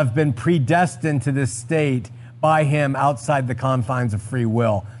saved have been predestined to this state by him outside the confines of free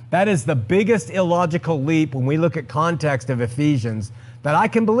will. That is the biggest illogical leap when we look at context of Ephesians that I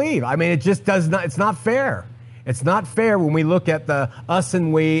can believe. I mean, it just does not, it's not fair. It's not fair when we look at the us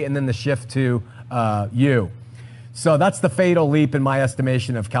and we and then the shift to you. So that's the fatal leap in my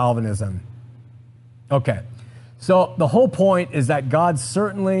estimation of Calvinism. Okay, so the whole point is that God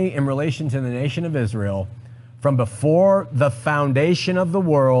certainly, in relation to the nation of Israel, from before the foundation of the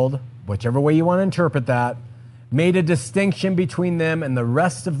world, whichever way you want to interpret that, made a distinction between them and the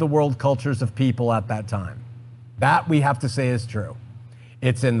rest of the world cultures of people at that time. That we have to say is true.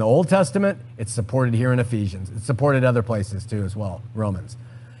 It's in the Old Testament. It's supported here in Ephesians. It's supported other places too as well, Romans.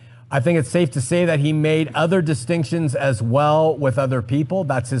 I think it's safe to say that he made other distinctions as well with other people.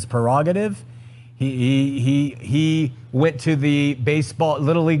 That's his prerogative. He went to the baseball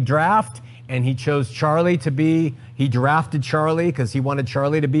Little League draft and he chose Charlie to be, he drafted Charlie because he wanted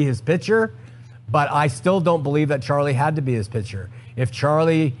Charlie to be his pitcher. But I still don't believe that Charlie had to be his pitcher. If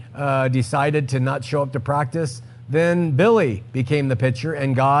Charlie decided to not show up to practice, then Billy became the pitcher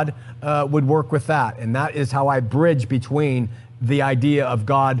and God would work with that. And that is how I bridge between the idea of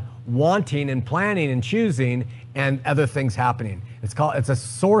God wanting and planning and choosing and other things happening. It's a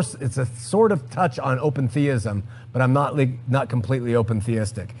sort of touch on open theism, but I'm not completely open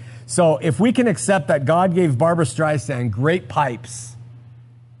theistic. So if we can accept that God gave Barbra Streisand great pipes,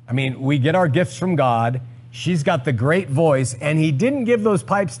 I mean, we get our gifts from God, she's got the great voice, and he didn't give those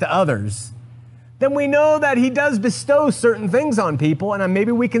pipes to others, then we know that he does bestow certain things on people, and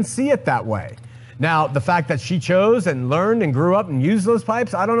maybe we can see it that way. Now, the fact that she chose and learned and grew up and used those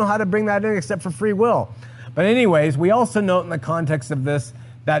pipes, I don't know how to bring that in except for free will. But anyways, we also note in the context of this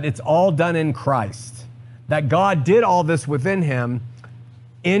that it's all done in Christ, that God did all this within him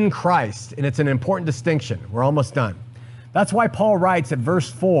in Christ, and it's an important distinction. We're almost done. That's why Paul writes at verse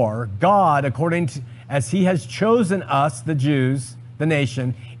 4, God, according to, as he has chosen us, the Jews, the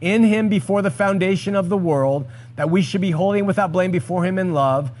nation, in him before the foundation of the world, that we should be holy and without blame before him in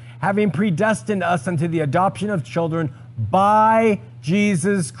love, having predestined us unto the adoption of children by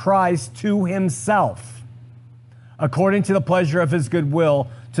Jesus Christ to himself, according to the pleasure of his good will,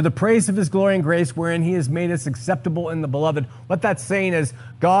 to the praise of his glory and grace, wherein he has made us acceptable in the beloved. What that's saying is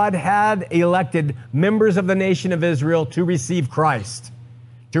God had elected members of the nation of Israel to receive Christ,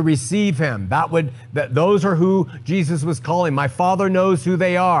 to receive him. Those are who Jesus was calling. My Father knows who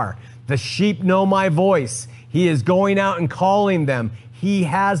they are. The sheep know my voice. He is going out and calling them. He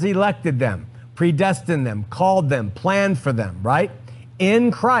has elected them, predestined them, called them, planned for them, right?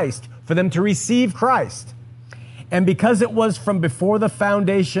 In Christ, for them to receive Christ. And because it was from before the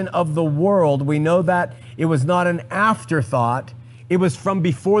foundation of the world, we know that it was not an afterthought. It was from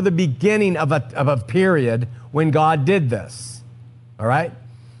before the beginning of a period when God did this. All right?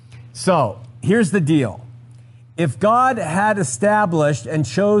 So here's the deal. If God had established and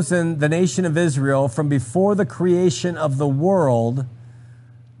chosen the nation of Israel from before the creation of the world,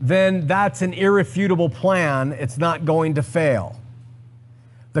 then that's an irrefutable plan. It's not going to fail.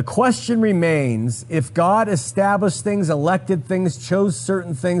 The question remains, if God established things, elected things, chose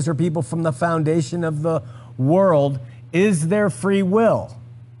certain things or people from the foundation of the world, is there free will?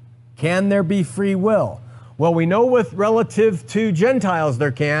 Can there be free will? Well, we know with relative to Gentiles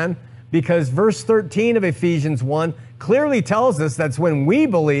there can, because verse 13 of Ephesians 1 clearly tells us that's when we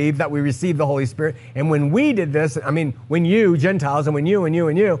believe that we receive the Holy Spirit. And when we did this, I mean, when you, Gentiles, and when you, and you,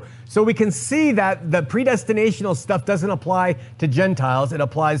 and you. So we can see that the predestinational stuff doesn't apply to Gentiles. It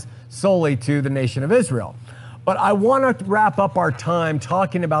applies solely to the nation of Israel. But I want to wrap up our time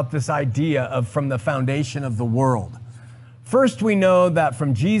talking about this idea of from the foundation of the world. First, we know that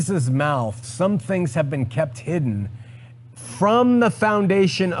from Jesus' mouth, some things have been kept hidden from the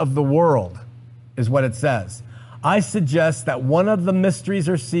foundation of the world, is what it says. I suggest that one of the mysteries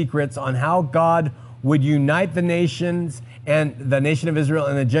or secrets on how God would unite the nations and the nation of Israel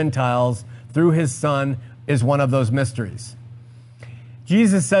and the Gentiles through his Son is one of those mysteries.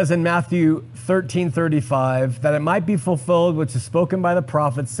 Jesus says in Matthew 13:35, that it might be fulfilled which is spoken by the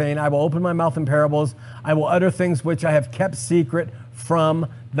prophets, saying, I will open my mouth in parables, I will utter things which I have kept secret from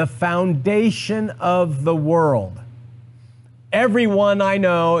the foundation of the world. Everyone I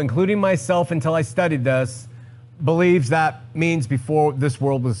know, including myself until I studied this, believes that means before this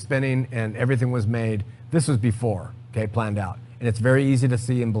world was spinning and everything was made. This was before, okay, planned out. And it's very easy to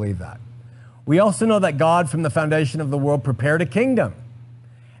see and believe that. We also know that God from the foundation of the world prepared a kingdom.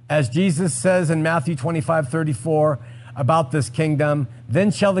 As Jesus says in Matthew 25:34 about this kingdom, then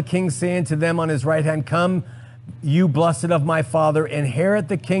shall the king say unto them on his right hand, come, you blessed of my Father, inherit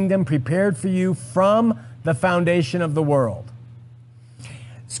the kingdom prepared for you from the foundation of the world.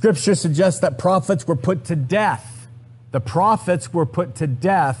 Scripture suggests that prophets were put to death. The prophets were put to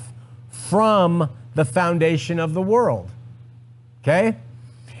death from the foundation of the world. Okay?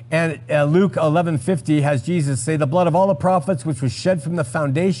 And Luke 11:50 has Jesus say, the blood of all the prophets which was shed from the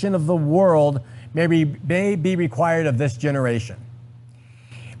foundation of the world may be required of this generation.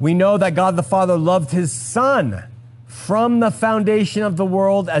 We know that God the Father loved his Son from the foundation of the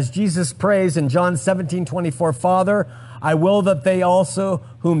world, as Jesus prays in John 17:24, Father, I will that they also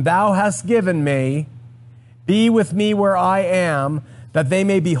whom thou hast given me be with me where I am, that they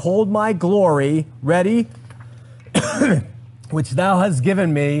may behold my glory, ready, which thou hast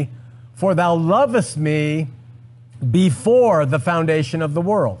given me, for thou lovest me before the foundation of the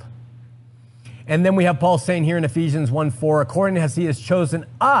world. And then we have Paul saying here in Ephesians 1:4, according as he has chosen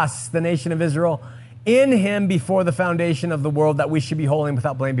us, the nation of Israel, in him before the foundation of the world, that we should be holy and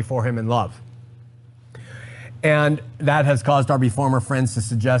without blame before him in love. And that has caused our reformer friends to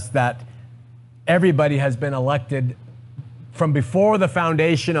suggest that everybody has been elected from before the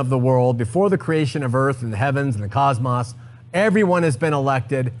foundation of the world, before the creation of earth and the heavens and the cosmos. Everyone has been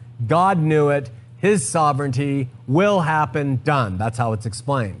elected. God knew it. His sovereignty will happen, done. That's how it's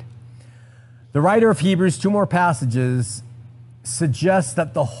explained. The writer of Hebrews, two more passages, suggests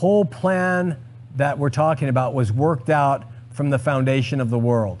that the whole plan that we're talking about was worked out from the foundation of the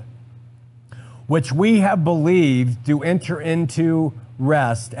world, which we have believed to enter into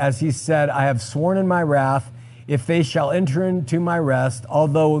rest. As he said, I have sworn in my wrath, if they shall enter into my rest,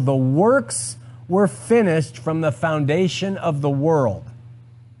 although the works were finished from the foundation of the world.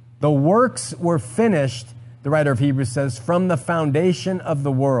 The works were finished, the writer of Hebrews says, from the foundation of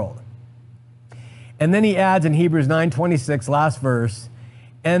the world. And then he adds in Hebrews 9:26, last verse,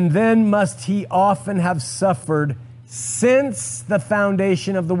 and then must he often have suffered since the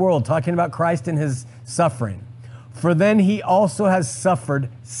foundation of the world, talking about Christ and his suffering. For then he also has suffered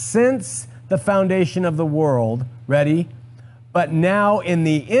since the foundation of the world, ready, but now in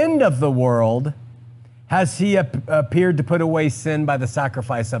the end of the world has he appeared to put away sin by the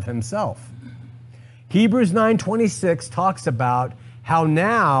sacrifice of himself. Hebrews 9:26 talks about how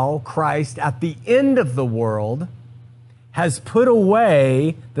now Christ at the end of the world has put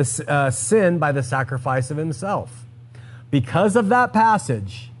away the sin by the sacrifice of himself. Because of that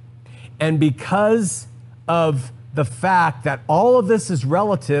passage, and because of the fact that all of this is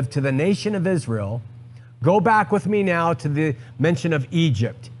relative to the nation of Israel, go back with me now to the mention of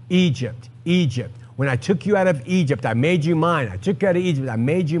Egypt. Egypt, Egypt. When I took you out of Egypt, I made you mine. I took you out of Egypt, I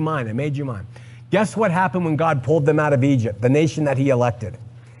made you mine. I made you mine. Guess what happened when God pulled them out of Egypt, the nation that he elected?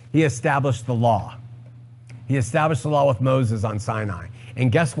 He established the law. He established the law with Moses on Sinai.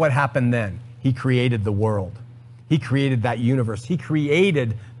 And guess what happened then? He created the world. He created that universe. He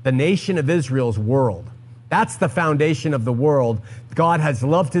created the nation of Israel's world. That's the foundation of the world. God has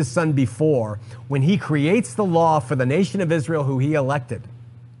loved his Son before when he creates the law for the nation of Israel who he elected.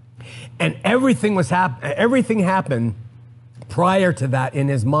 And everything happened prior to that in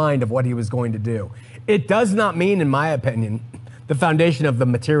his mind of what he was going to do. It does not mean, in my opinion, the foundation of the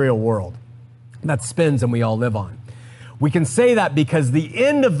material world that spins and we all live on. We can say that because the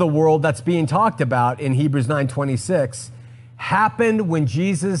end of the world that's being talked about in Hebrews 9:26 happened when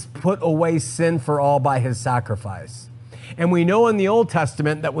Jesus put away sin for all by his sacrifice. And we know in the Old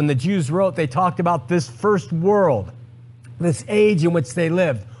Testament that when the Jews wrote, they talked about this first world, this age in which they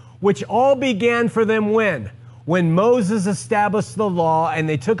lived, which all began for them when? When Moses established the law and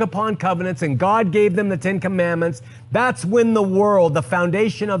they took upon covenants and God gave them the 10 Commandments. That's when the world, the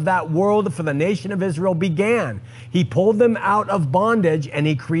foundation of that world for the nation of Israel began. He pulled them out of bondage and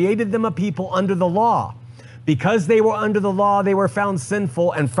he created them a people under the law. Because they were under the law, they were found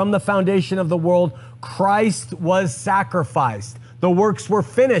sinful, and from the foundation of the world, Christ was sacrificed. The works were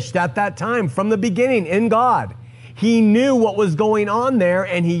finished at that time from the beginning in God. He knew what was going on there,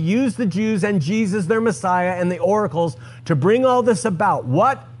 and he used the Jews and Jesus, their Messiah, and the oracles to bring all this about.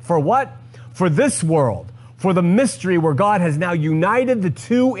 What? For what? For this world. For the mystery where God has now united the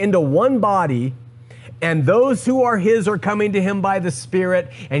two into one body, and those who are his are coming to him by the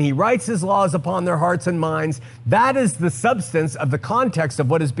Spirit, and he writes his laws upon their hearts and minds. That is the substance of the context of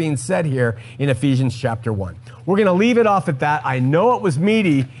what is being said here in Ephesians chapter 1. We're going to leave it off at that. I know it was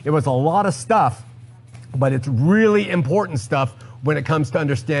meaty. It was a lot of stuff, but it's really important stuff when it comes to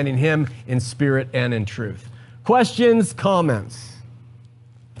understanding him in spirit and in truth. Questions, comments?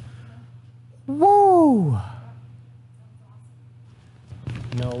 Woo!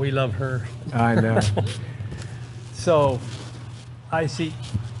 No, we love her. I know. So, I see.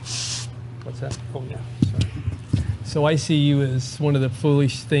 What's that? Oh, yeah. Sorry. So I see you as one of the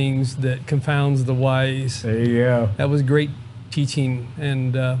foolish things that confounds the wise. There you go. That was great teaching,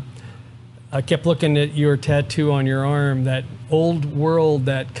 and I kept looking at your tattoo on your arm. That old world,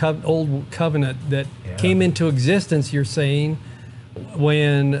 that old covenant that came into existence. You're saying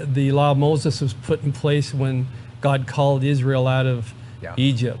when the law of Moses was put in place, when God called Israel out of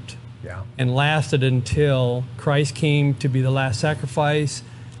Egypt, and lasted until Christ came to be the last sacrifice.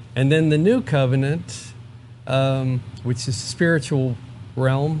 And then the new covenant, which is the spiritual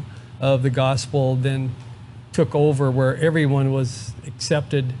realm of the gospel, then took over where everyone was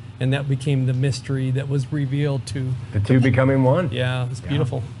accepted, and that became the mystery that was revealed to the two becoming one. Yeah, it's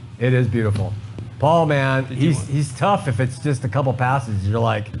beautiful. It is beautiful. Paul, man, he's tough if it's just a couple passages. You're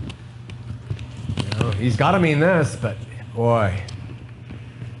like, he's got to mean this, but boy,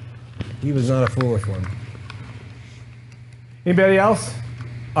 he was not a foolish one. Anybody else?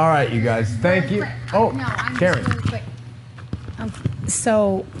 All right, you guys. Thank you. Oh, no, I'm Karen. just really quick.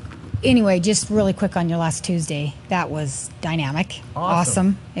 So, anyway, just really quick on your last Tuesday. That was dynamic.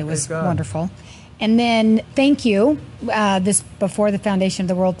 Awesome. It was wonderful. And then, thank you. This before the foundation of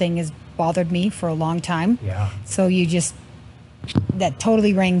the world thing has bothered me for a long time. Yeah. So that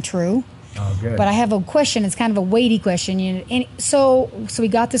totally rang true. Oh, good. But I have a question. It's kind of a weighty question. So we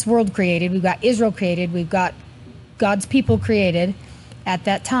got this world created. We've got Israel created. We've got God's people created at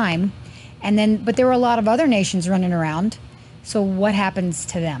that time. But there were a lot of other nations running around. So what happens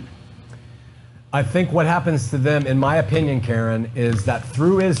to them? I think what happens to them, in my opinion, Karen, is that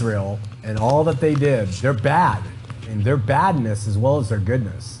through Israel and all that they did, they're bad. And their badness as well as their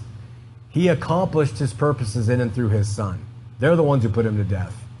goodness. He accomplished his purposes in and through his son. They're the ones who put him to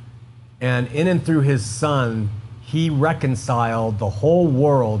death. And in and through his son, he reconciled the whole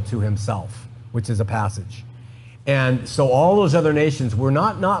world to himself, which is a passage. And so all those other nations were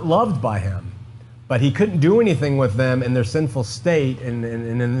not loved by him, but he couldn't do anything with them in their sinful state and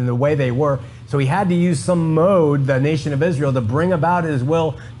in the way they were. So he had to use some mode, the nation of Israel, to bring about his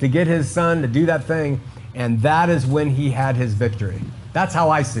will, to get his son to do that thing. And that is when he had his victory. That's how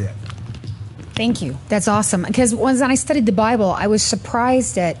I see it. Thank you. That's awesome. Because when I studied the Bible, I was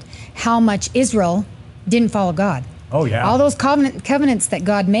surprised at how much Israel didn't follow God. Oh, yeah. All those covenants that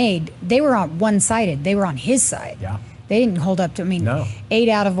God made, they were on one-sided. They were on his side. Yeah. They didn't hold up to, 8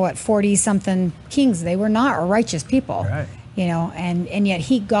 out of 40-something kings, they were not righteous people. Right. And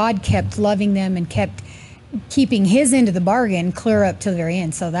yet God kept loving them and kept keeping his end of the bargain clear up to the very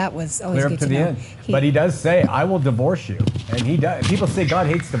end. So that was always good to know. Clear up to the end. But he does say, I will divorce you. And he does. People say God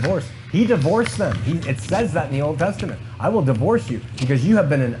hates divorce. He divorced them. It says that in the Old Testament. I will divorce you because you have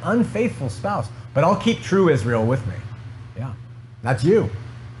been an unfaithful spouse. But I'll keep true Israel with me. Yeah. That's you.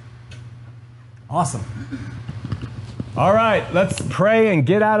 Awesome. All right. Let's pray and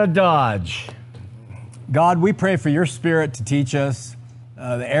get out of Dodge. God, we pray for your Spirit to teach us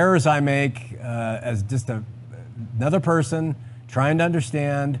the errors I make as just another person trying to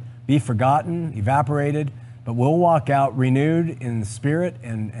understand, be forgotten, evaporated, but we'll walk out renewed in the Spirit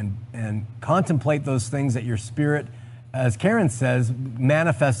and contemplate those things that your Spirit, as Karen says,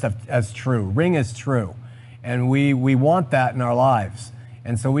 manifest as true, ring as true. And we want that in our lives.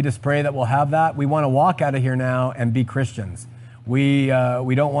 And so we just pray that we'll have that. We want to walk out of here now and be Christians. We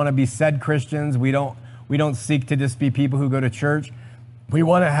don't want to be said Christians. We don't seek to just be people who go to church. We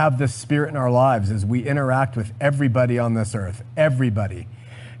want to have the Spirit in our lives as we interact with everybody on this earth, everybody.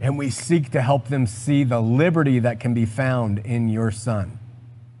 And we seek to help them see the liberty that can be found in your Son.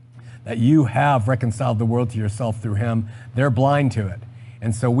 That you have reconciled the world to yourself through him. They're blind to it.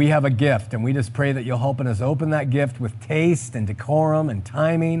 And so we have a gift, and we just pray that you'll help us open that gift with taste and decorum and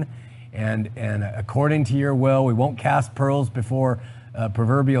timing and according to your will. We won't cast pearls before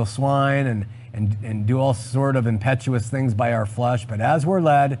proverbial swine and do all sort of impetuous things by our flesh. But as we're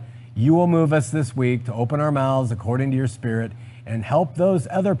led, you will move us this week to open our mouths according to your Spirit and help those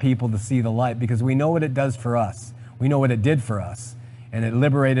other people to see the light, because we know what it does for us. We know what it did for us. And it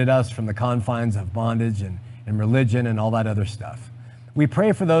liberated us from the confines of bondage and religion and all that other stuff. We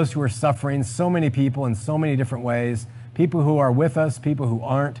pray for those who are suffering, so many people in so many different ways, people who are with us, people who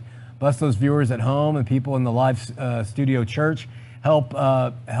aren't. Bless those viewers at home and people in the live studio church. Help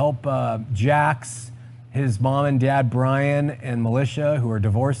Jax, his mom and dad, Brian and Militia, who are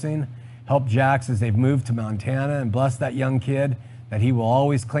divorcing. Help Jax as they've moved to Montana, and bless that young kid, that he will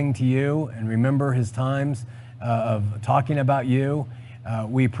always cling to you and remember his times of talking about you.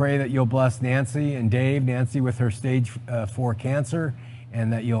 We pray that you'll bless Nancy and Dave, Nancy with her stage 4 cancer,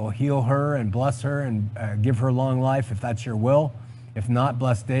 and that you'll heal her and bless her and give her long life if that's your will. If not,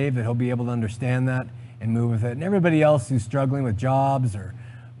 bless Dave, that he'll be able to understand that and move with it. And everybody else who's struggling with jobs or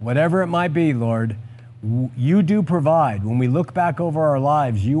whatever it might be, Lord, you do provide. When we look back over our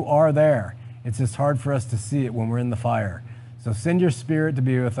lives, you are there. It's just hard for us to see it when we're in the fire. So send your Spirit to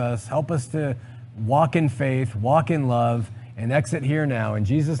be with us. Help us to walk in faith, walk in love, and exit here now. In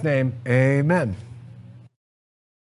Jesus' name, amen.